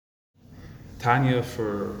Tanya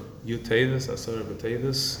for Yud Tevis, Asar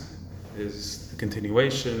B'Tevis, is the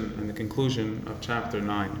continuation and the conclusion of chapter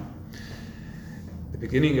 9. The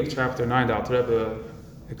beginning of chapter 9, the Alter Rebbe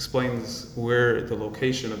explains where the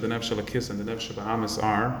location of the Nefesh Elokis and the Nefesh Bahamis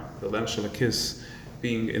are. The Nefesh Elokis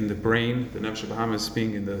being in the brain, the Nefesh Bahamis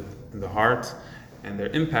being in the heart, and their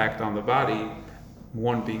impact on the body,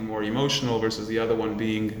 one being more emotional versus the other one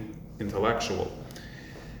being intellectual.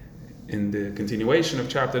 In the continuation of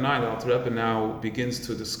chapter 9, the Alter Rebbe now begins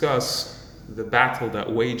to discuss the battle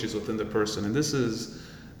that wages within the person. And this is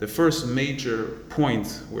the first major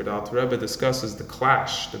point where the Alter Rebbe discusses the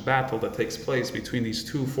clash, the battle that takes place between these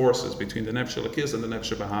two forces, between the Nefesh Elokis and the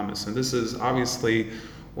Nefesh Bahamis. And this is obviously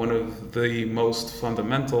one of the most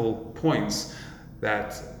fundamental points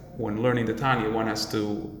that when learning the Tanya one has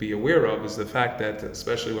to be aware of, is the fact that,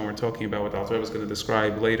 especially when we're talking about what Alter Rebbe is going to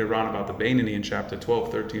describe later on about the Beinoni in chapter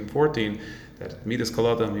 12, 13, 14, that Midas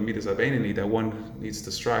Kaladam and Midas Abeinoni, that one needs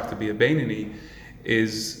to strive to be a Beinoni,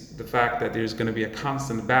 is the fact that there's going to be a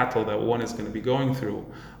constant battle that one is going to be going through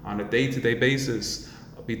on a day-to-day basis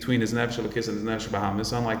between his Nefesh Elokis and his Nefesh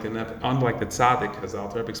Bahamis. Unlike the Tzaddik, as the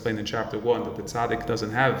Alter Rebbe explained in chapter 1, that the Tzaddik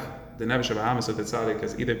doesn't have, the Nefesh Bahamis of the Tzaddik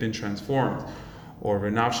has either been transformed or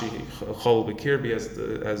V'nafshi chol b'kirbi, as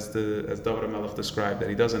David HaMelech described, that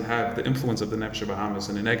he doesn't have the influence of the Nefesh Bahamis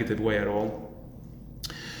in a negative way at all.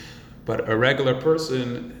 But a regular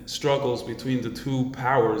person struggles between the two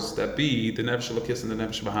powers that be the Nefesh Elokis and the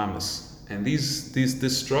Nefesh Bahamis. And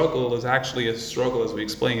this struggle is actually a struggle, as we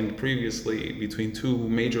explained previously, between two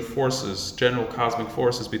major forces, general cosmic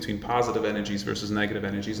forces, between positive energies versus negative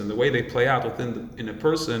energies. And the way they play out in a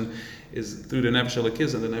person is through the Nefesh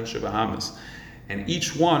Elokis and the Nefesh Bahamis. And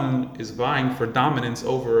each one is vying for dominance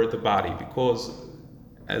over the body, because,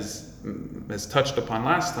 as touched upon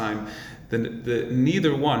last time, neither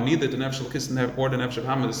the Nefesh Elokis or the Nefesh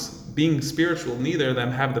Bahamis, being spiritual, neither of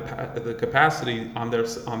them have the capacity on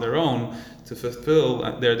their own to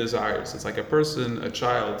fulfill their desires. It's like a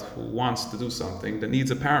child who wants to do something that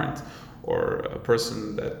needs a parent, or a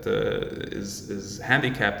person that is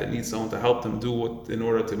handicapped that needs someone to help them do in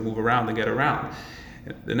order to move around and get around.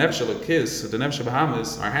 The Nefesh Elokis, the Nefesh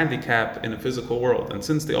Bahamis, are handicapped in a physical world, and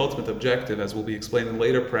since the ultimate objective, as will be explained in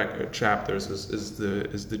later chapters, is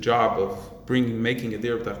the job of making a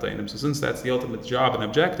dir b'tachtonim. So since that's the ultimate job and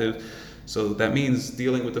objective, so that means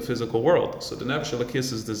dealing with the physical world. So the Nefesh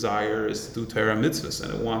Elokis' desire is to do Torah mitzvahs,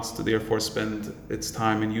 and it wants to therefore spend its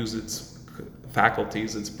time and use its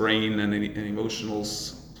faculties, its brain and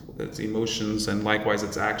its emotions, and likewise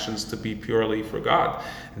its actions, to be purely for God.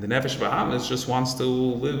 And the Nefesh Bahamis just wants to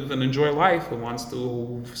live and enjoy life, and wants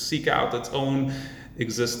to seek out its own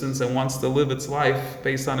existence, and wants to live its life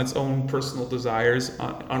based on its own personal desires,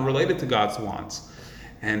 unrelated to God's wants.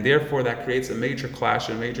 And therefore that creates a major clash,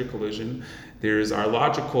 a major collision. There is our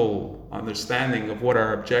logical understanding of what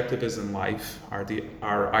our objective is in life,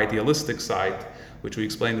 our idealistic side, which we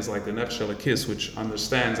explained is like the Nefesh Elokis, which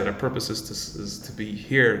understands that our purpose is to be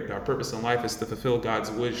here. Our purpose in life is to fulfill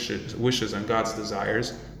God's wishes and God's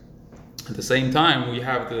desires. At the same time, we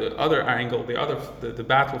have the other angle, the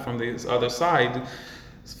battle from the other side,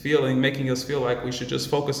 making us feel like we should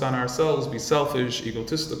just focus on ourselves, be selfish,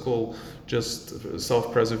 egotistical, just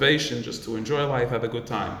self-preservation, just to enjoy life, have a good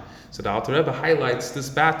time. So the Alter Rebbe highlights this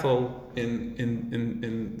battle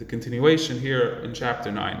in the continuation here in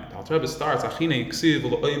chapter 9. The Alter Rebbe starts, we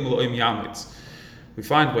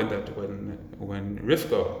find when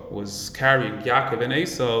Rivka was carrying Yaakov and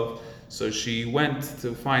Esav, so she went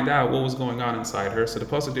to find out what was going on inside her. So the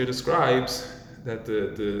pasuk there describes that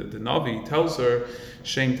the Navi tells her,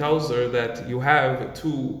 Shem tells her, that you have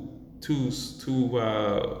two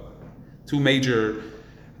major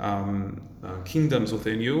kingdoms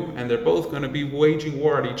within you, and they're both going to be waging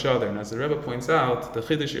war at each other. And as the Rebbe points out, the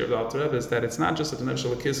Chiddush here of the Alter Rebbe is that it's not just that the Nefesh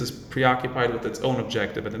Elokis is preoccupied with its own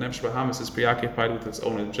objective, and the Nefesh Bahamis is preoccupied with its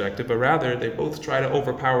own objective, but rather they both try to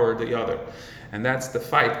overpower the other. And that's the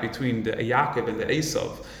fight between the Yaakov and the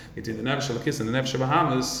Esav, between the Nefesh Elokis and the Nefesh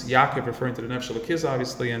Bahamis. Yaakov referring to the Nefesh Elokis,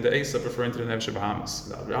 obviously, and the Esav referring to the Nefesh Bahamis.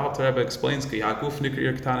 The Alter Rebbe explains, the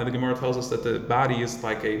Gemara tells us that the body is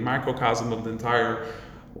like a microcosm of the entire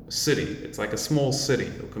city. It's like a small city.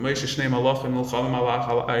 It's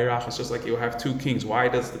just like you have two kings. Why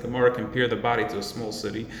does the Gemara compare the body to a small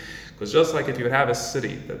city? Because just like if you have a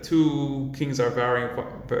city, the two kings are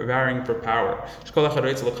varying for power.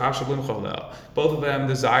 Both of them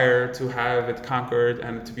desire to have it conquered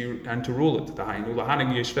and to rule it.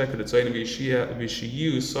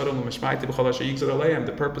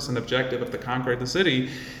 The purpose and objective of the conquer the city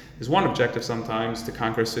is one objective sometimes, to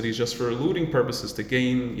conquer cities just for looting purposes, to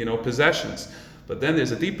gain, possessions. But then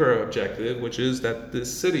there's a deeper objective, which is that the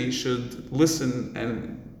city should listen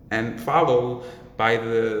and follow by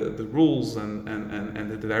the rules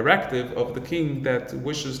and the directive of the king that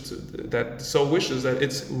wishes that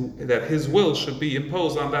his will should be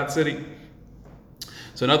imposed on that city.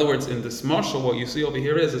 So in other words, in this marshal, what you see over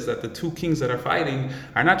here is that the two kings that are fighting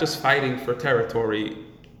are not just fighting for territory,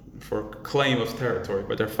 for claim of territory,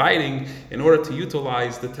 but they're fighting in order to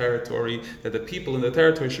utilize the territory, that the people in the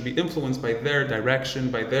territory should be influenced by their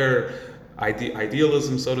direction, by their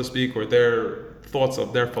idealism, so to speak, or their thoughts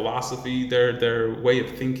of their philosophy, their way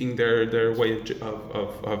of thinking, their way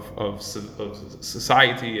of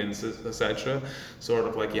society, and etc. Sort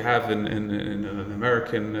of like you have in an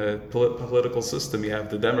American political system, you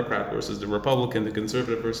have the Democrat versus the Republican, the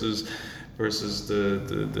conservative versus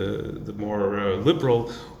the more liberal,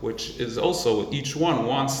 which is also each one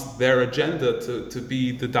wants their agenda to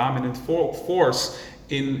be the dominant force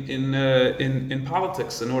in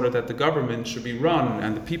politics, in order that the government should be run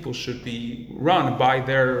and the people should be run by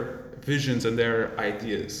their visions and their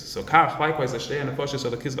ideas. So likewise, likewise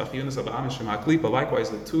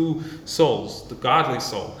the two souls, the godly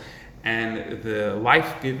soul and the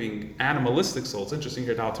life-giving animalistic soul. It's interesting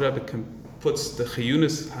here, the Alter Rebbe puts the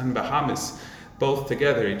chiyunis and bahamis both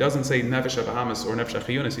together. He doesn't say nefesh habahamis or nefesh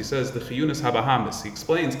chiyunis. He says the chiyunis habahamis. He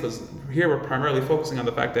explains, because here we're primarily focusing on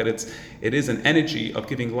the fact that it is an energy of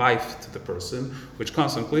giving life to the person, which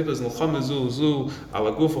comes from klipas nilchamazu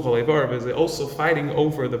alagufu chalevar. Is also fighting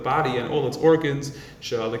over the body and all its organs.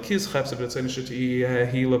 What is the nefesh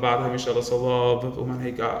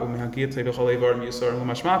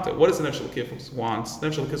l'kis wants?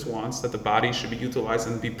 Nefesh l'kis wants that the body should be utilized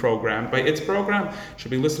and be programmed by its program, should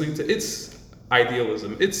be listening to its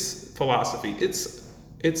idealism, its philosophy, its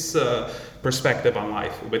perspective on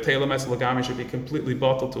life. It should be completely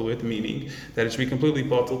bottled to it, meaning that it should be completely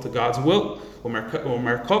bottled to God's will. And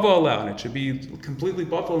it should be completely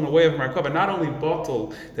bottled in the way of Merkava. Not only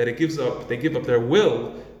bottled that they give up their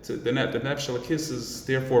will to the nefesh l'kis is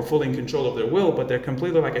therefore fully in control of their will, but they're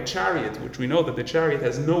completely like a chariot, which we know that the chariot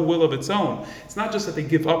has no will of its own. It's not just that they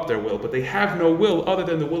give up their will, but they have no will other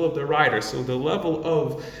than the will of their rider. So the level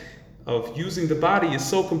of using the body is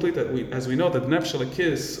so complete that as we know that the nefesh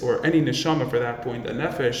l'kis, or any neshama for that point, the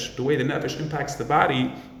nefesh, the way the nefesh impacts the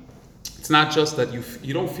body, it's not just that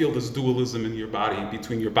you don't feel this dualism in your body,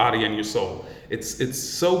 between your body and your soul. It's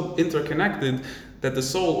so interconnected that the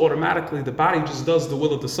soul automatically, the body just does the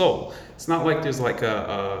will of the soul. It's not like there's like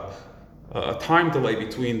a time delay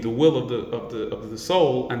between the will of the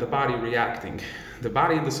soul and the body reacting. The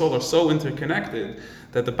body and the soul are so interconnected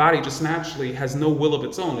that the body just naturally has no will of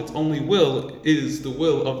its own. Its only will is the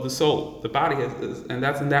will of the soul. The body and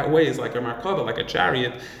that's in that way is like a markava, like a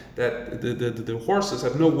chariot, that the horses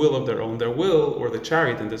have no will of their own. Their will, or the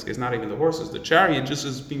chariot in this case, not even the horses, the chariot just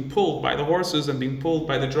is being pulled by the horses and being pulled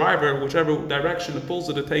by the driver, whichever direction it pulls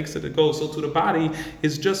it takes it, it goes. So to the body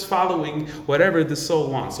is just following whatever the soul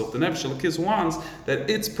wants. So if the nefesh l'kis wants that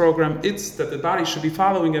its program, that the body should be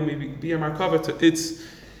following and be a markava to its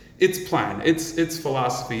plan, its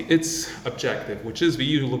philosophy, its objective, which is that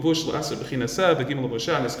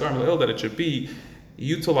it should be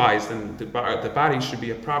utilized, and the body should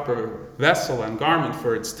be a proper vessel and garment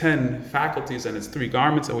for its 10 faculties and its 3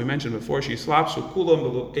 garments that we mentioned before. The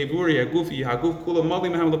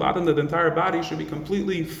entire body should be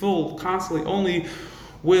completely full, constantly, only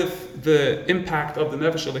with the impact of the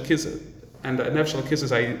nefesh l'kis and the nefesh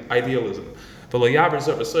l'kis idealism.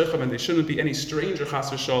 And there shouldn't be any stranger chas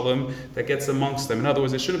v'shalom that gets amongst them. In other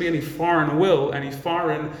words, there shouldn't be any foreign will, any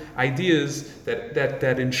foreign ideas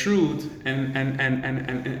that intrude and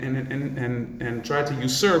try to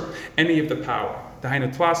usurp any of the power. The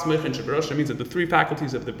Tlas Mechin Shebarosha means that the 3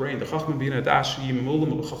 faculties of the brain, the Chachma Bina Dash,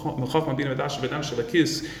 Chachma Bina Dash, V'dam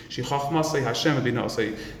Shalakis, She Chachma Say Hashem Bina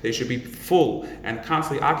Say, they should be full and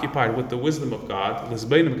constantly occupied with the wisdom of God, to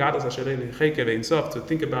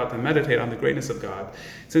think about and meditate on the greatness of God.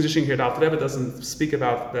 It's interesting here, the Alter Rebbe doesn't speak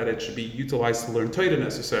about that it should be utilized to learn Torah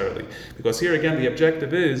necessarily, because here again the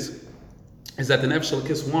objective is that the nefesh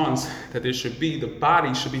l'kis wants that the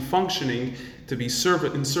body should be functioning to be in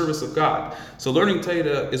service of God. So learning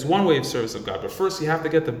Torah is one way of service of God, but first you have to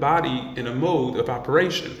get the body in a mode of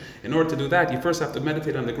operation. In order to do that, you first have to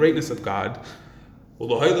meditate on the greatness of God,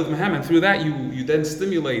 and through that you then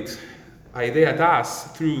stimulate Aidei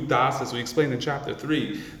Das, through Das, as we explained in chapter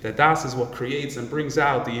 3, that Das is what creates and brings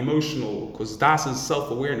out the emotional, because Das is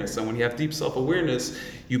self-awareness, and when you have deep self-awareness,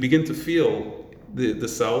 you begin to feel the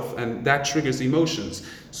self, and that triggers emotions.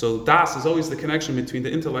 So das is always the connection between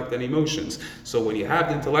the intellect and emotions. So when you have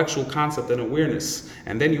the intellectual concept and awareness,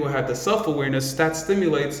 and then you have the self-awareness, that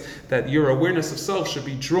stimulates that your awareness of self should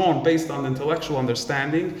be drawn based on the intellectual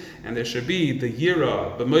understanding, and there should be the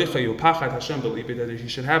yira, b'moicha yupachad Hashem believe that he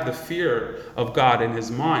should have the fear of God in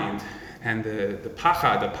his mind, and the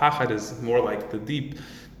pachad is more like the deep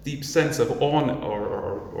sense of awe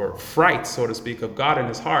or fright, so to speak, of God in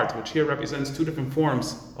his heart, which here represents two different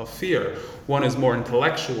forms of fear. One is more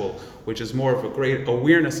intellectual, which is more of a great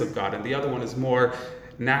awareness of God, and the other one is more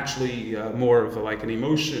naturally more of like an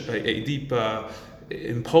emotion, a deep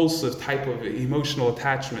impulsive type of emotional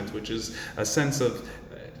attachment, which is a sense of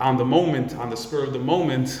on the moment, on the spur of the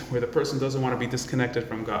moment, where the person doesn't want to be disconnected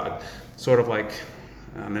from God. Sort of like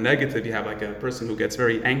on the negative, you have like a person who gets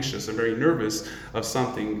very anxious and very nervous of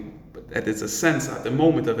something, but it's a sense at the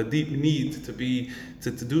moment of a deep need to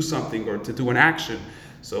do something or to do an action.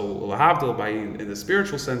 So lahavdil, in the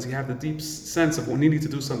spiritual sense, you have the deep sense of needing to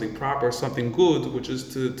do something proper, something good, which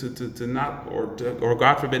is to not, or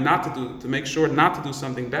God forbid, not to do, to make sure not to do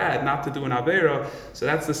something bad, not to do an avera. So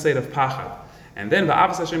that's the state of pachad. And then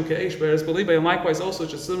va'avas Hashem ke'esh be'eretz b'libay, and likewise also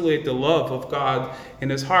to simulate the love of God in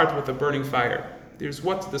his heart with a burning fire. There's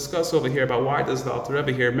what to discuss over here about why does the Alter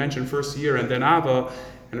Rebbe here mention first Yira and then Ava,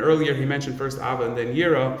 and earlier he mentioned first Ava and then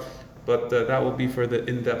Yira, but that will be for the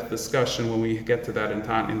in-depth discussion when we get to that in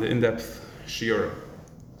the in-depth shiur.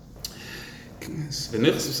 That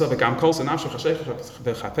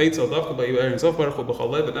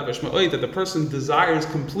the person desires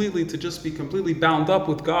completely to just be completely bound up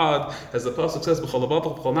with God, as the pasuk says, that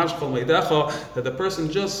the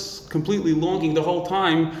person just completely longing the whole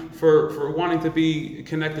time for wanting to be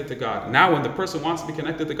connected to God. Now when the person wants to be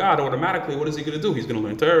connected to God, automatically what is he going to do? He's going to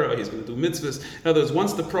learn Torah, he's going to do mitzvahs. In other words,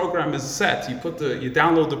 once the program is set, you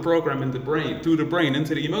download the program in the brain, through the brain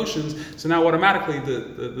into the emotions, so now automatically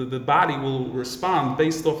the body will respond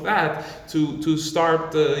based off that to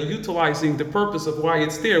start utilizing the purpose of why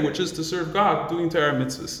it's there, which is to serve God, doing Torah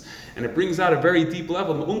mitzvahs. And it brings out a very deep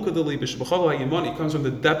level. It comes from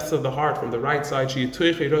the depths of the heart, from the right side,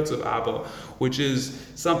 which is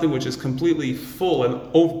something which is completely full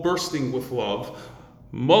and bursting with love.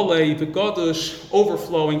 Molei v'godush,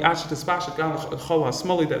 overflowing,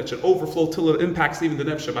 that it should overflow till it impacts even the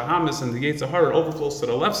nefesh bahamis and the Yetzer Hara. It overflows to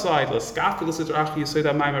the left side.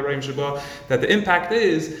 That the impact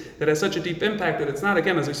is that it's such a deep impact that it's not,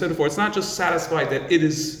 again, as we said before, it's not just satisfied that it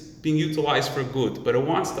is being utilized for good, but it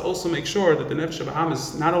wants to also make sure that the nefesh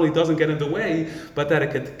bahamis not only doesn't get in the way, but that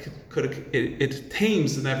it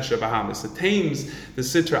tames the nefesh bahamis, it tames the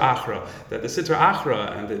sitra achra, that the sitra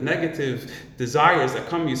achra and the negative desires that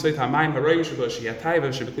come, as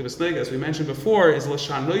we mentioned before, is it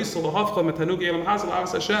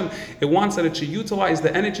wants that it should utilize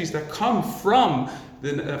the energies that come from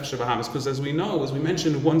the nefesh bahamis, because as we know, as we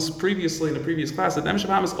mentioned once previously in a previous class, the nefesh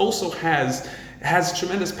bahamis also has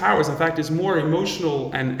tremendous powers. In fact, there's more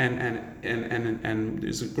emotional and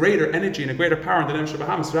there's a greater energy and a greater power in the nefesh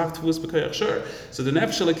bahamis. So the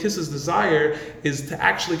nefesh elokis's desire is to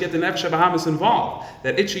actually get the nefesh bahamis involved,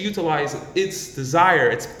 that it should utilize its desire,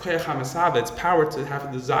 its koyach hamasava, its power to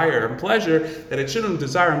have desire and pleasure, that it shouldn't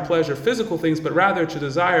desire and pleasure physical things, but rather to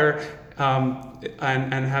desire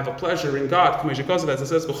and have a pleasure in God. As it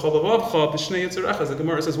says, the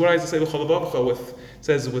Gemara says, what does it say with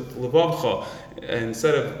levavcha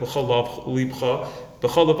instead of b'chol libcha?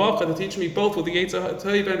 B'chol levavcha, to teach me both with the Yetzer and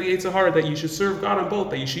the Yetzer Hara, that you should serve God on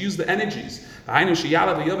both, that you should use the energies, which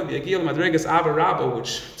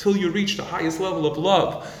till you reach the highest level of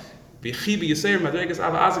love, a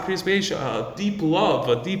deep love,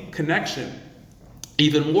 a deep connection,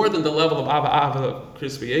 even more than the level of Ava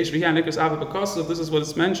Krispy Yesh. This is what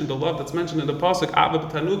is mentioned, the love that's mentioned in the pasuk.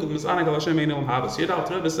 Here the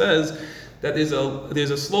Alter Rebbe says that there's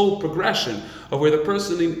a slow progression of where the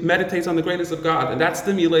person meditates on the greatness of God, and that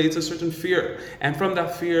stimulates a certain fear, and from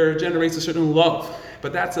that fear generates a certain love.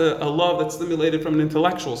 But that's a love that's stimulated from an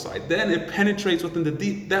intellectual side. Then it penetrates within the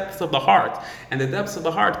deep depths of the heart, and the depths of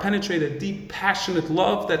the heart penetrate a deep, passionate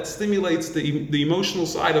love that stimulates the emotional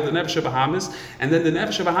side of the nefesh bahamis, and then the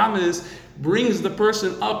nefesh bahamis brings the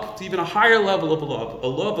person up to even a higher level of love, a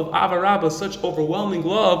love of avarabba, such overwhelming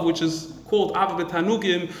love, which is called Ava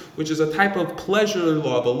B'Tanugim, which is a type of pleasure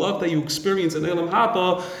love, a love that you experience in Elam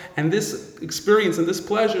Haba, and this experience and this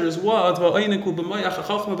pleasure is what?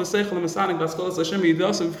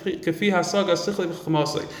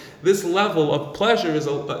 This level of pleasure is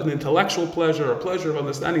an intellectual pleasure, a pleasure of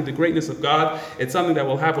understanding the greatness of God. It's something that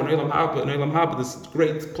will have on Elam Haba, this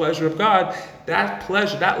great pleasure of God. That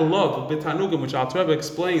pleasure, that love of B'Tanugim, which Alter Rebbe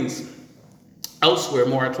explains elsewhere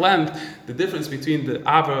more at length, the difference between that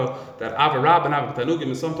Ava Rab and Ava Tanugim.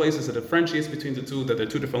 In some places it differentiates between the two, that they're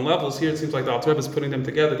two different levels. Here it seems like the Alter Rebbe is putting them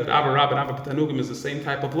together, that Ava Rab and Ava Tanugim is the same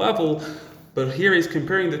type of level. But here he's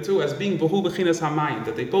comparing the two as being Behu Bechinas Hamayim,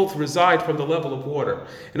 that they both reside from the level of water.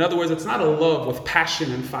 In other words, it's not a love with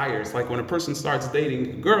passion and fires. Like when a person starts dating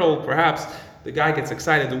a girl, perhaps the guy gets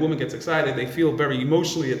excited, the woman gets excited, they feel very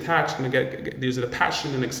emotionally attached, and there's a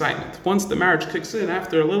passion and excitement. Once the marriage kicks in,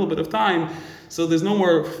 after a little bit of time, so there's no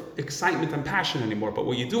more excitement and passion anymore. But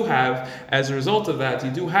what you do have, as a result of that,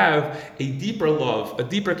 you do have a deeper love, a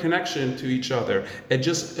deeper connection to each other, and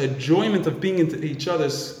just enjoyment of being in each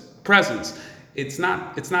other's presence. It's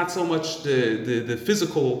not so much the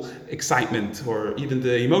physical excitement or even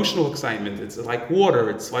the emotional excitement. It's like water,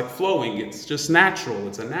 it's like flowing, it's just natural.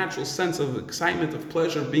 It's a natural sense of excitement, of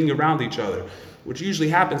pleasure of being around each other, which usually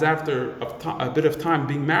happens after a bit of time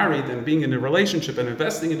being married and being in a relationship and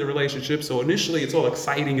investing in the relationship. So initially it's all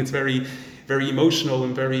exciting, it's very, very emotional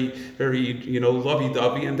and very, very,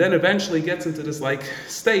 lovey-dovey, and then eventually gets into this like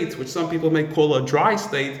state, which some people may call a dry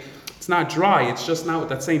state. It's not dry, it's just not with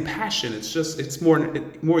that same passion. It's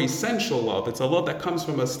more essential love. It's a love that comes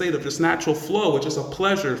from a state of just natural flow, which is a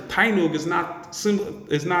pleasure. Tainug is not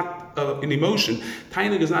an emotion.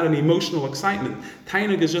 Tainug is not an emotional excitement.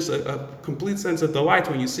 Tainug is just a complete sense of delight.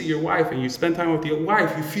 When you see your wife and you spend time with your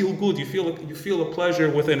wife, you feel good, you feel a pleasure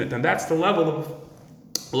within it. And that's the level of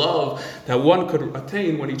love that one could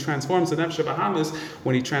attain when he transforms the Nefesh Bahamis,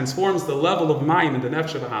 when he transforms the level of Mayim in the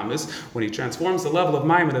Nefesh Bahamis, when he transforms the level of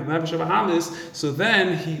Mayim in the Nefesh Bahamis. So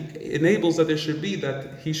then he enables that he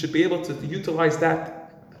should be able to utilize that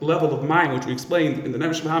level of mind, which we explained in the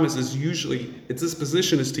Nefesh Bahamis, is usually its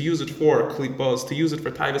disposition is to use it for klipos, to use it for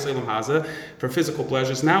taivas elam haza, for physical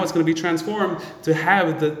pleasures. Now it's going to be transformed to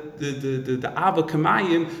have the ava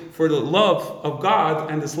kamayim for the love of God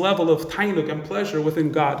and this level of tainuk and pleasure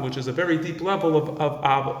within God, which is a very deep level of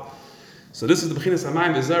ava. So this is the bechinas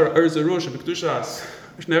hamayim v'zera erzerush b'kedushas.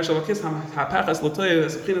 So this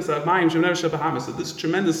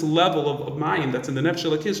tremendous level of mayim that's in the Nefesh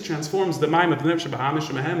Elokis transforms the mayim of the Nefesh Bahamis.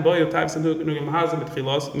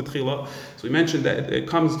 So we mentioned that it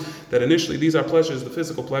comes that initially these are pleasures, the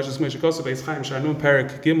physical pleasures, that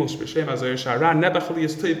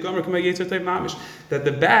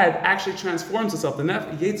the bad actually transforms itself. The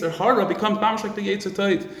Yetzer Hara becomes mamish like the Yetzer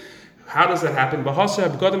Tov. How does that happen? And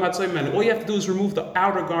all you have to do is remove the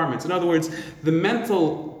outer garments. In other words, the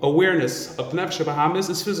mental awareness of the Nefesh Bahamis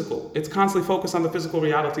is physical. It's constantly focused on the physical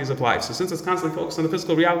realities of life. So since it's constantly focused on the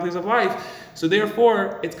physical realities of life, so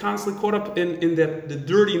therefore it's constantly caught up in the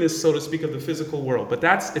dirtiness, so to speak, of the physical world. But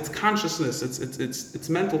that's its consciousness, it's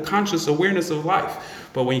mental conscious awareness of life.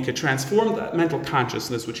 But when you can transform that mental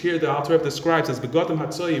consciousness, which here the Alter Rebbe describes as begotim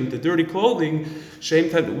hatzoyim, the dirty clothing,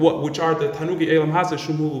 which are the tanugi elam hazeh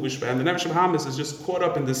shumulu v'shveh, and the Nefesh Bahamis is just caught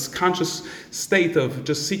up in this conscious state of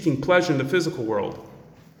just seeking pleasure in the physical world.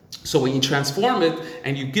 So when you transform it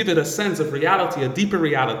and you give it a sense of reality, a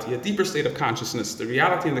deeper state of consciousness, the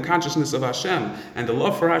reality and the consciousness of Hashem and the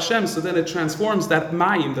love for Hashem, so then it transforms that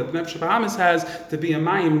mayim that Nefesh Bahamis has to be a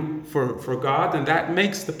mayim for God, and that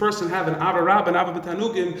makes the person have an Ava Rab and Ava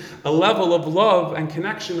B'tanugim, a level of love and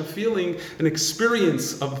connection, of feeling, an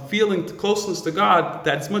experience of feeling closeness to God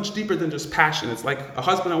that's much deeper than just passion. It's like a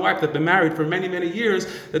husband and wife that have been married for many, many years,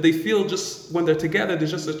 that they feel just when they're together,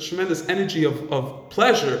 there's just a tremendous energy of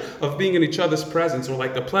pleasure of being in each other's presence, or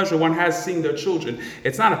like the pleasure one has seeing their children.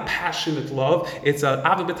 It's not a passionate love, it's an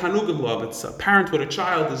Ava B'tanugim love. It's a parent with a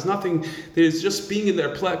child. There's just being in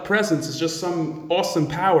their presence is just some awesome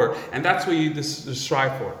power, and that's what you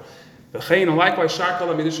strive for. And likewise,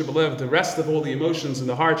 the rest of all the emotions in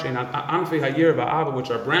the heart,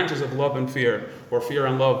 which are branches of love and fear, or fear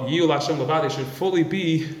and love, should fully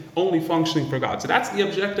be only functioning for God. So that's the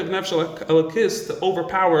objective of Nefesh Elokis, to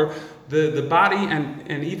overpower the body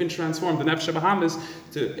and even transform the Nefesh Bahamis,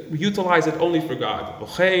 to utilize it only for God.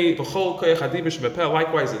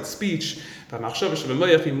 Likewise, its speech should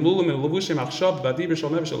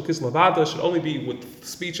only be with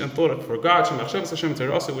speech and thought for God,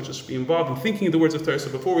 which is to be involved in thinking the words of Torah. So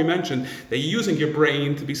before we mentioned that you're using your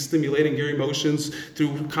brain to be stimulating your emotions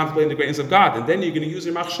through contemplating the greatness of God, and then you're going to use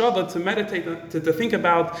your machshava to meditate, to think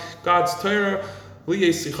about God's Torah. So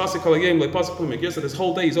this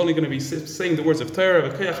whole day he's only going to be saying the words of Torah,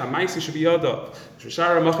 and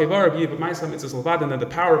then the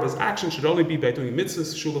power of his action should only be by doing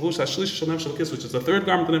mitzvahs, which is the third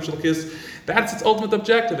garment of Nefesh Elokis. That's its ultimate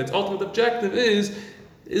objective. Its ultimate objective is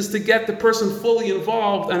to get the person fully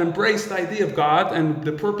involved and embrace the idea of God and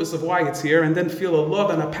the purpose of why it's here, and then feel a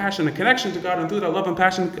love and a passion, a connection to God, and through that love and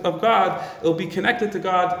passion of God, it'll be connected to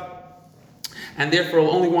God. and therefore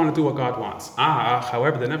will only want to do what God wants.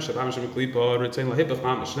 However, the Nefesh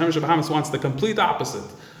Bahamis wants the complete opposite.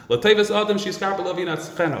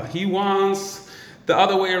 He wants the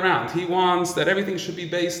other way around. He wants that everything should be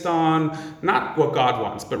based on not what God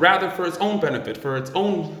wants, but rather for its own benefit, for its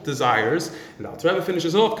own desires. And Alter Rebbe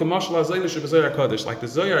finishes off, like the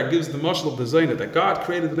Zohar gives the mashal of the Zaina, that God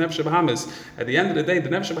created the Nefesh Bahamis. At the end of the day, the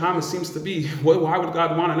Nefesh Bahamis seems to be, why would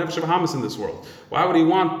God want a Nefesh Bahamis in this world? Why would he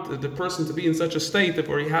want the person to be in such a state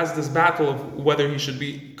where he has this battle of whether he should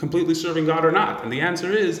be completely serving God or not? And the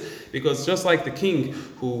answer is, because just like the king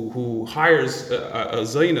who hires a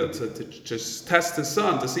Zaina to just test his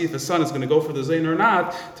son to see if his son is going to go for the Zaina or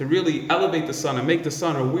not, to really elevate the son and make the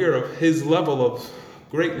son aware of his level of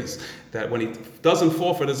greatness, that when he doesn't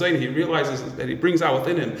fall for the Zaina, he realizes that he brings out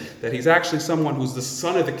within him that he's actually someone who's the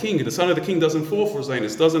son of the king. The son of the king doesn't fall for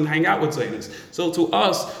Zainas, doesn't hang out with Zainas. So to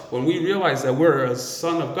us, when we realize that we're a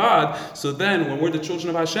son of God, so then when we're the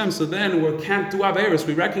children of Hashem, so then we can't do Averis.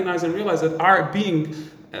 We recognize and realize that our being,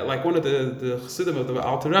 like one of the Chassidim of the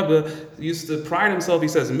Alter Rebbe used to pride himself, he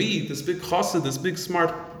says, me, this big chassid, this big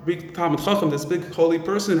smart, big Talmid Chacham, this big holy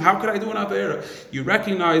person, how could I do an Avera? You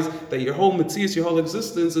recognize that your whole Metzias, your whole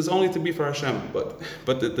existence is only to be for Hashem. But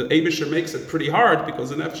the Eibusher makes it pretty hard, because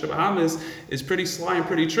the Nefesh Bahamis is pretty sly and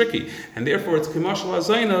pretty tricky. And therefore it's K'mashal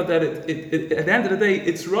HaZayna that it at the end of the day,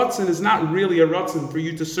 its Ratzin is not really a Ratzin for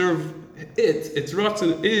you to serve its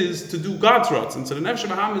Ratzin is to do God's Ratzin. So the Nefesh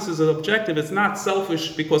Bahamis is an objective. It's not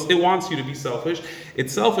selfish because it wants you to be selfish.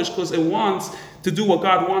 It's selfish because it wants to do what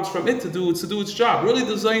God wants from it to do. It's to do its job. Really,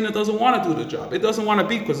 the Zaina doesn't want to do the job. It doesn't want to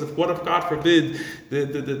be, because what if God forbid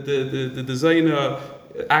the Zaina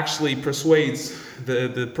actually persuades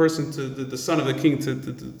the person the son of the king to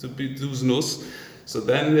do znus? So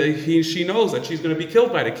then she knows that she's going to be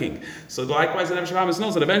killed by the king. So likewise, the Nefesh Bahamis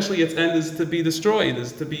knows that eventually its end is to be destroyed,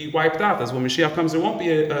 is to be wiped out. As when Mashiach comes, there won't be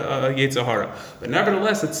a Yetzer Hara. But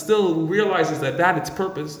nevertheless, it still realizes that its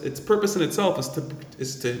purpose in itself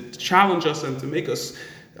is to challenge us and to make us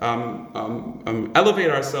elevate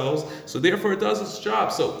ourselves. So therefore it does its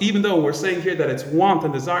job. So even though we're saying here that its want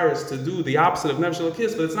and desire is to do the opposite of Nefesh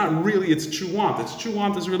Elokis, but it's not really its true want. Its true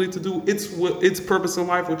want is really to do its purpose in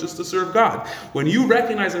life, which is to serve God. When you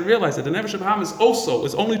recognize and realize that the Nefesh Bahamis also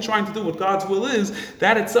is only trying to do what God's will is,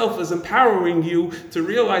 that itself is empowering you to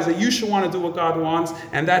realize that you should want to do what God wants,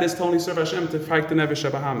 and that is to only serve Hashem, to fight the Nefesh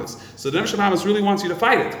Bahamis. So the Nefesh Bahamis really wants you to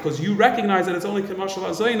fight it, because you recognize that it's only K'mashal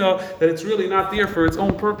HaZayna, that it's really not there for its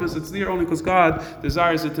own purpose. It's there only because God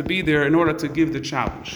desires it to be there in order to give the challenge.